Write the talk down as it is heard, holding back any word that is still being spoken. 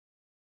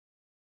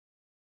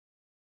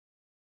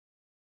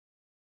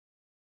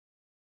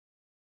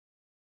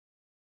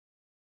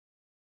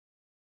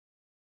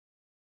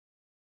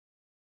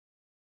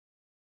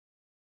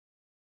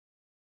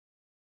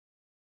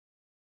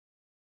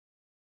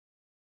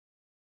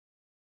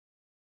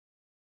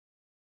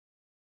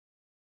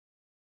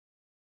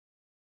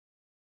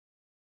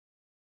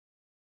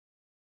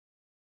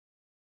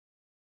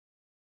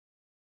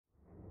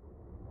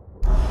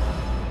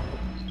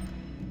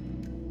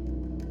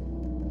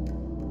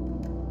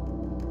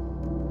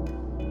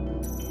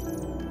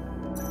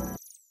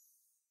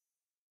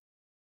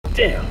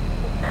Damn.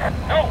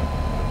 No!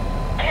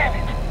 Damn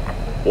it!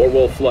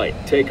 Warwolf flight,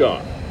 take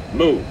off.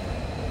 Move.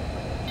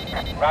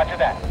 Roger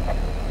that.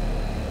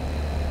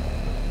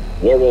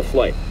 Warwolf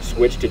flight,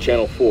 switch to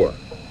channel 4.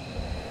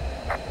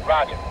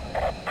 Roger.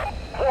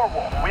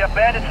 Warwolf, we have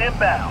bandits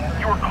inbound.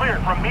 You are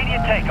cleared for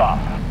immediate takeoff.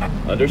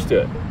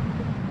 Understood.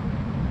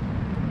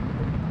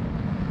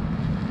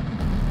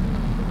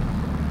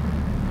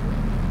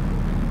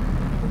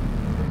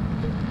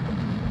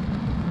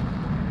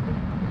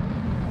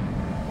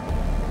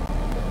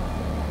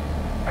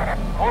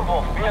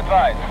 Warwolf, be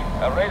advised.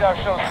 Our radar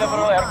shows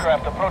several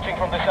aircraft approaching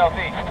from the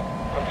southeast.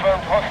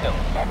 Confirmed hostile.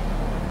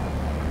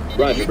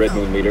 Roger, Red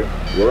Moon Leader.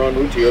 We're en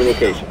route to your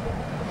location. Good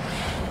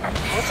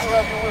to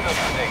have you with us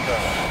today,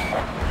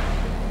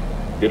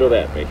 Colonel. Ditto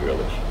that, Major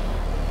Illich.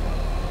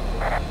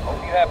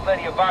 Hope you have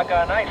plenty of vodka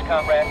and ice,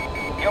 comrade.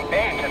 You're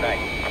paying tonight.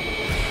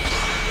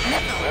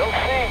 We'll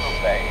see who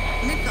pays.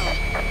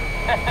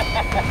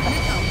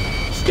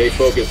 Stay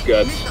focused,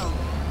 Guts.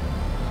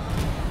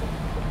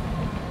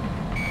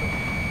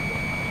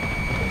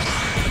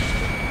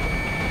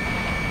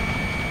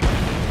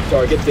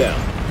 Target down.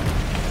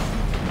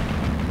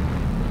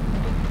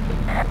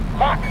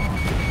 Lock!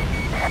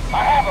 I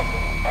have him!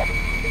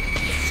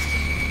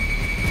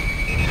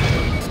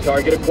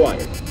 Target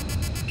acquired.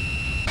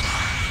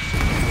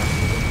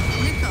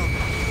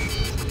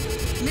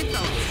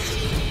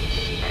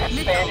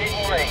 Bandit in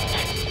range.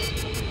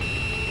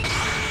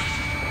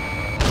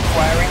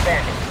 Acquiring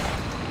bandit.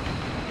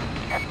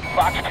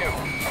 Fox 2.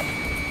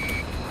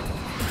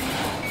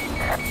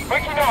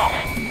 Breaking off!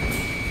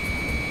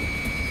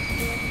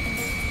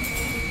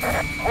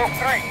 Wolf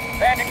 3,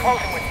 bandit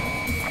closing with you.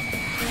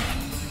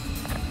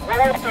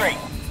 Wolf 3,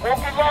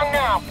 won't be long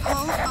now.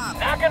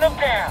 Knocking him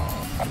down.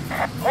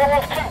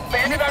 Wolf 2,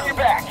 bandit on your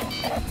back.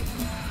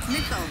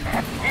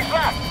 He's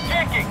locked,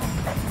 jinking.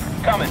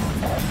 Coming.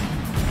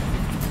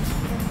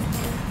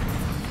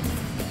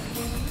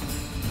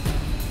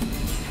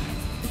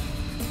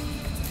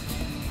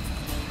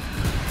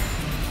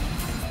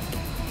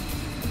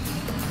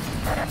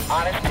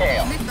 On his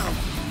tail.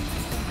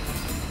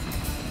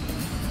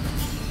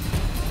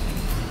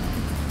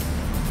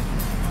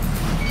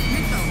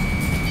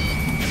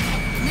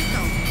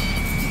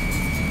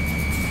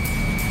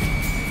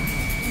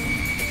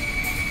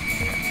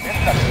 This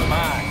sucker's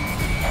mine.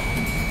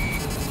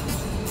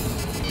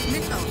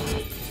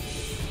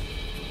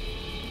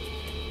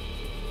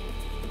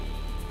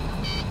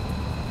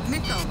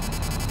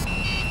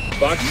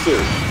 Fox 2.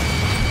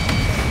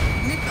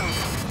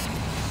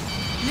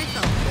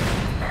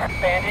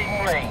 Bandit in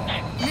range.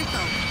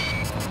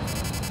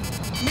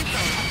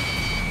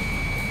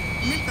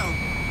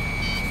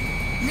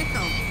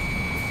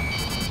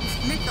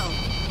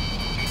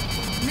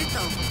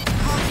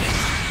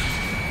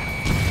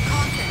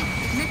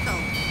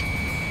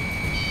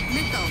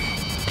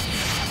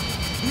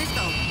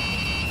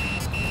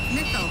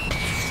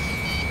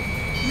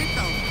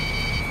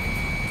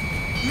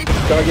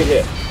 Target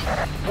hit.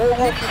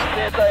 Warwolf, this is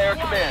Anti-Air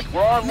Command.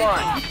 We're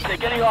online. You can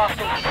take any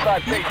hostiles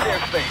inside base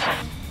airspace.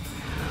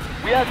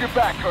 We have your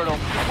back, Colonel.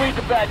 Just lead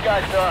the bad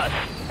guys to us.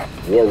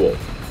 Warwolf.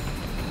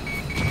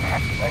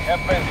 They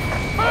have been.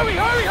 Hurry,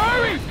 hurry,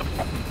 hurry!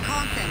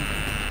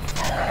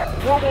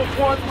 Warwolf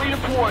 1, lead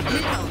him towards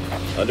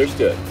us.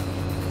 Understood.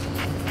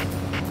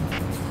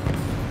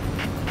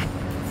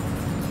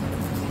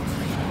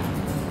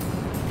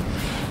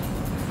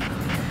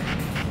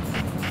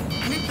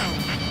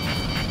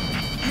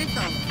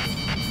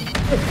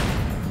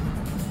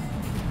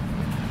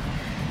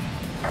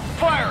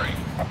 Firing!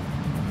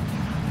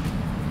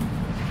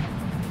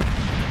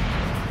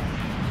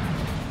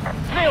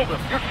 Nailed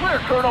him! You're clear,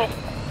 Colonel!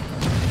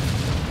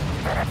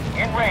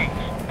 In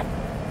range.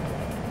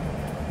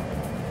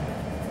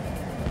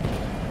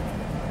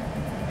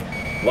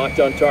 Locked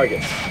on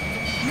target.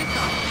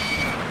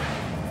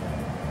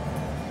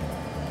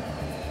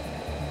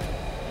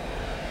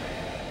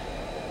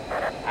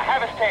 I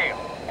have his tail.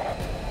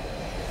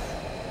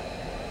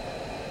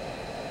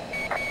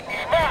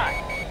 He's mine.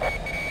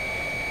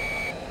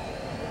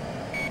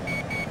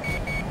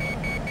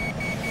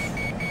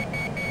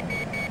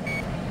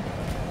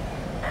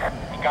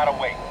 He got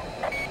away.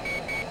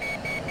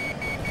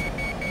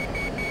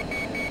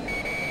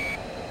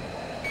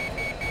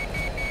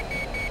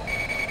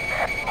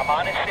 I'm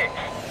on his 6.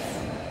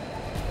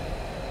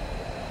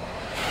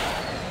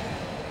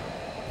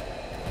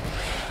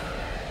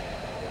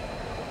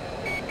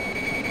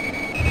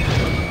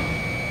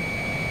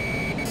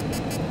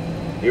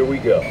 Here we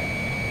go.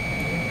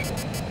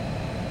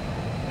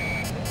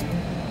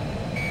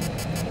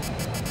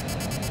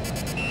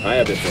 I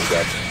have this one,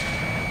 Guts.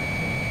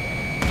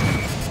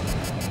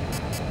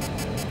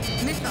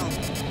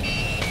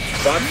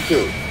 Fox 2.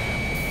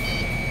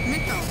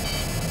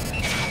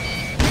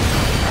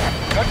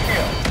 Good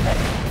kill.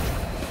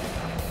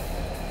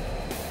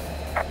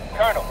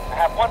 Colonel, I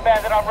have one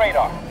bandit on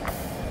radar.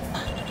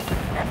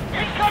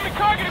 Incoming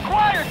target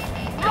acquired!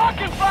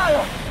 Rocket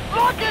fire!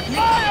 Rocket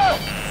fire!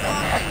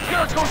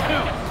 Jericho 2!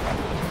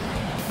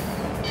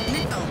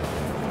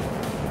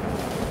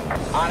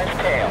 On his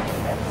tail.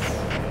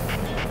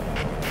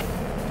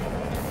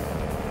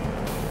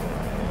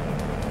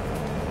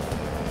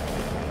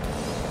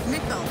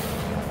 Missile.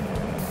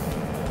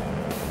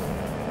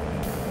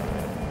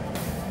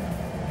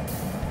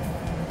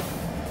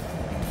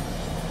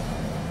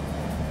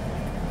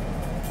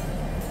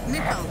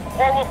 Missile.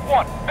 Warwolf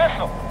 1,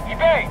 missile,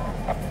 evade!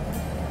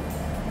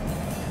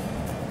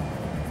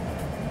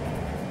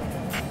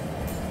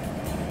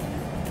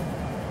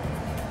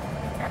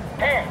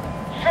 Damn,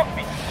 shook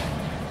me!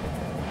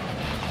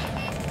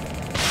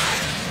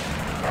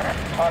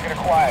 Target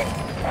acquired.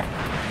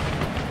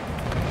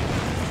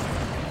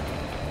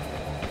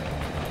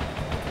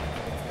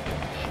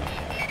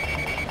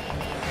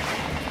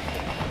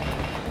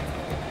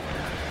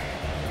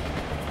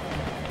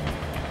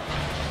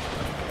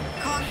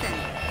 Caution.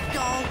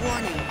 Stall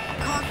warning.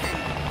 Caution.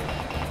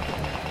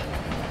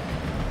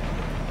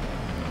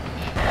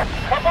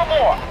 Couple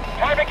more.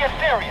 Time to get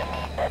serious.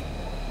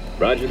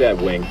 Roger that,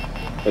 Wing.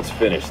 Let's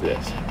finish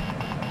this.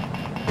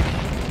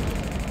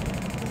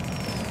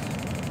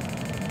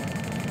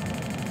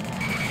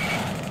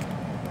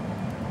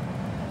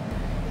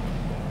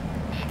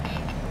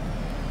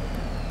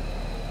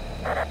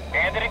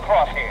 Bandit in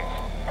crosshairs.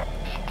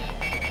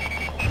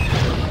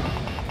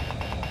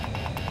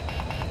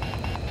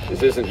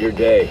 This isn't your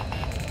day.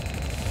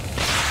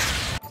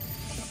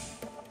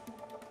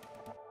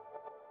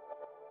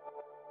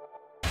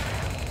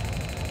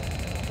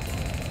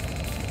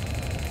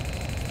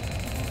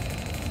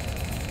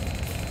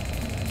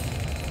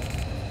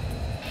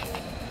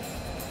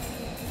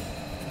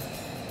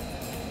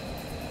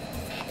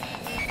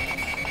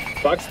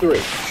 Fox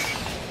 3.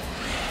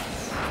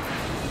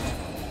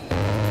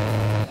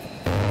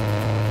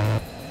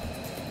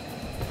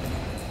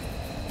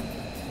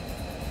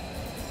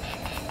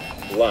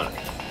 Locked.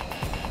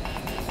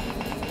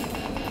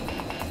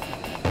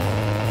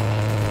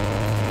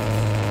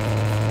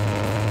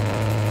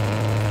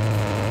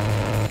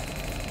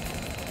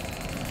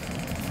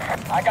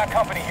 I got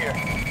company here.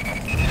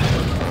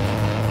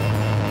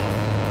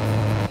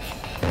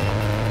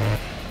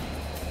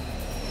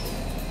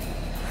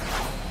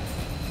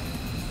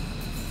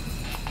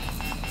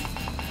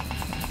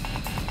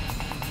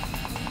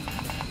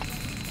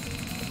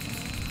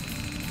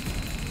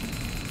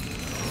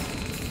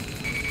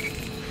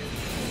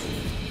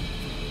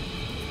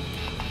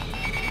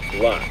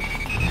 Locked.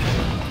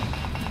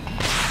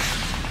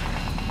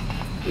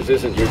 This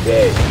isn't your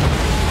day.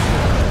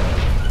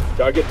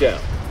 Target down.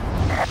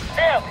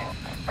 Nailed it!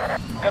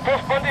 Got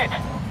those bandits.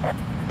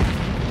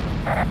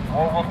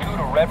 Warwolf 2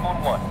 to Red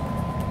Moon 1.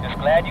 Just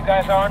glad you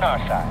guys are on our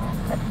side.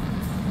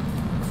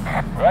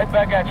 Right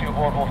back at you,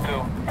 Warwolf 2.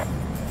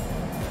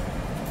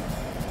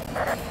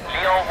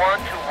 Leon 1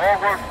 to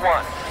Warwolf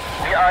 1.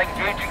 We are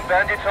engaging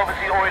bandits over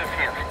the oil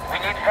field. We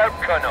need help,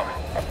 Colonel.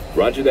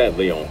 Roger that,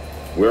 Leon.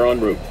 We're en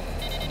route.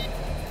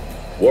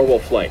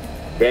 Warwolf flank.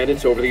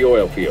 Bandits over the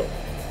oil field.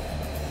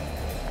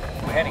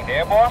 We're heading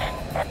there, boss?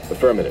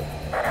 Affirmative.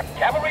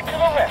 Cavalry to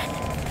the rescue.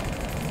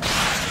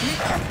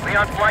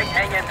 Leon flight,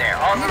 hang in there.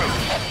 En route.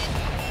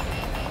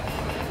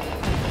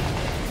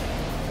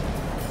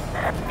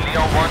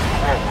 Leon 1 to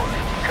Warwolf.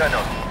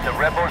 Colonel, the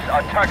rebels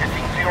are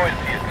targeting the oil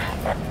fields.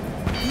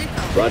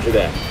 Missile. Roger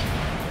that.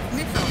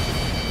 Missile.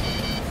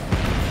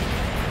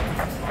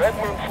 Red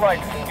Moon flight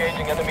is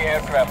engaging enemy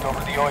aircraft over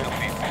the oil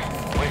fields.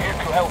 We're here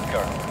to help,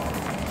 Colonel.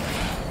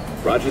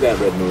 Roger that,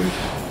 Red Moon.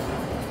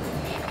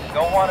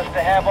 Don't want us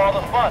to have all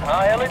the fun,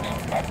 huh, Elledge?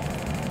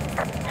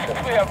 Since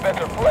we have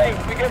better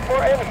planes, we get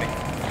more enemies.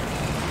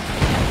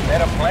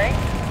 Better planes?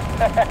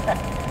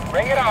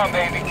 Bring it on,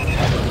 baby.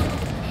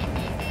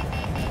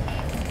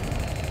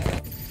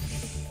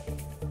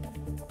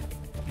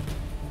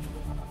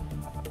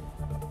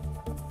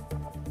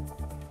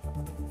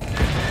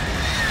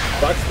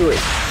 Fox 3.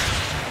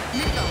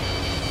 Missile.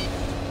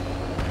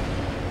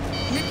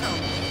 Missile.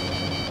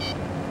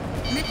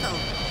 Missile.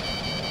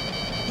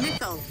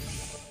 Missile.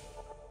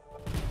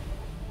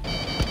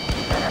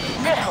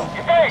 Missile,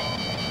 evade!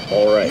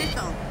 All right.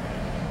 Missile.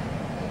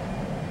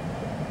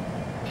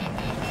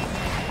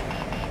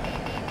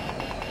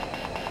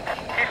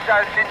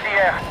 Missiles in the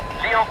air.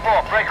 Leon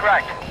 4, break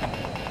right.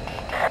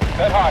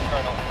 Good hard,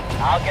 Colonel.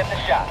 I'll get the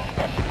shot.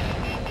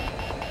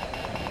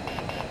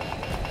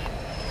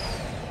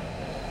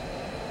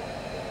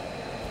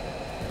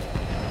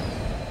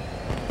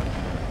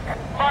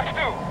 Fox 2.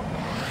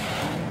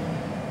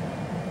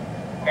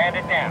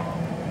 Bandit down.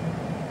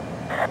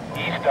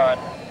 He's done.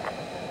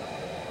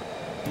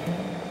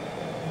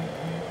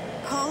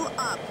 Pull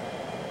up.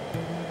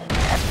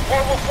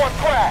 Warwolf 1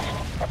 crashed.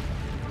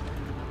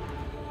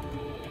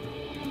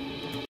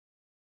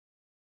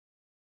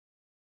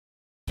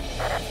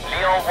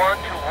 Leon 1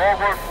 to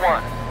Warwolf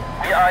 1.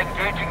 We are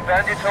engaging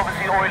bandits over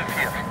the oil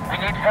field. We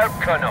need help,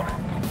 Colonel.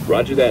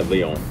 Roger that,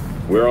 Leon.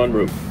 We're en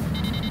route.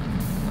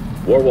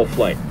 Warwolf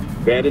flank.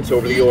 Bandits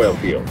over the oil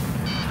field.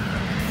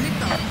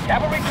 Missile.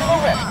 Cavalry to the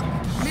rescue.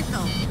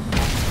 Missile.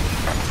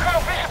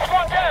 Colonel Bishop's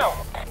one down.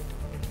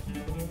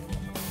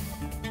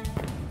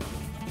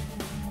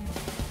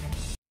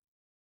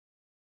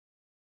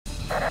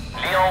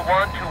 Xeon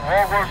 1 to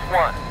Windforce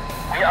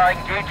 1. We are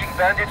engaging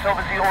bandits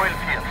over the oil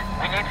field.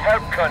 We need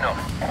help, Colonel.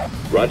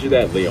 Roger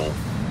that, Leon.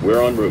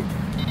 We're en route.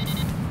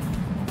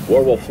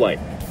 Warwolf flight.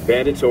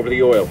 Bandits over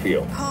the oil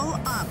field. Pull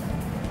up.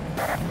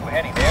 We're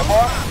heading there,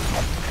 boss?